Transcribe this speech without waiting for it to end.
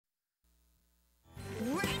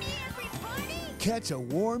Catch a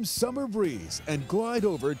warm summer breeze and glide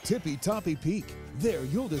over Tippy Toppy Peak. There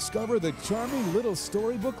you'll discover the charming little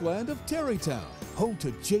storybook land of Terrytown, home to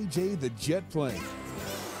JJ the Jet Plane.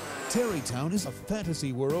 Terrytown is a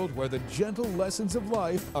fantasy world where the gentle lessons of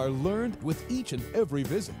life are learned with each and every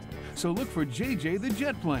visit. So look for JJ the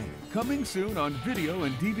Jet Plane, coming soon on video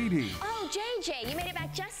and DVD. Oh, JJ, you made it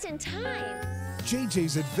back just in time.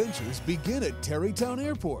 JJ's adventures begin at Terrytown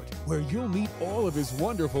Airport, where you'll meet all of his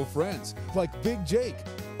wonderful friends, like Big Jake,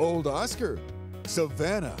 Old Oscar,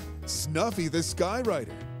 Savannah, Snuffy the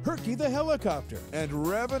Skyrider, Herky the Helicopter, and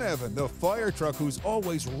Revvin' Evan the fire truck who's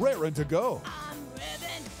always raring to go.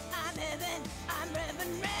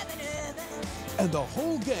 And the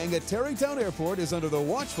whole gang at Terrytown Airport is under the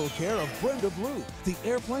watchful care of Brenda Blue, the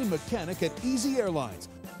airplane mechanic at Easy Airlines.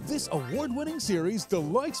 This award-winning series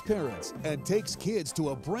delights parents and takes kids to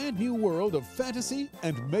a brand new world of fantasy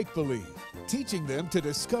and make-believe, teaching them to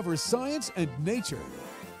discover science and nature.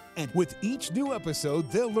 And with each new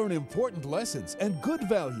episode, they'll learn important lessons and good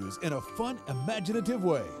values in a fun, imaginative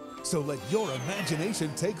way. So let your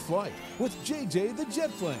imagination take flight with JJ the Jet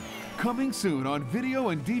Plane. Coming soon on video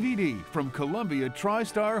and DVD from Columbia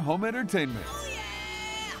TriStar Home Entertainment.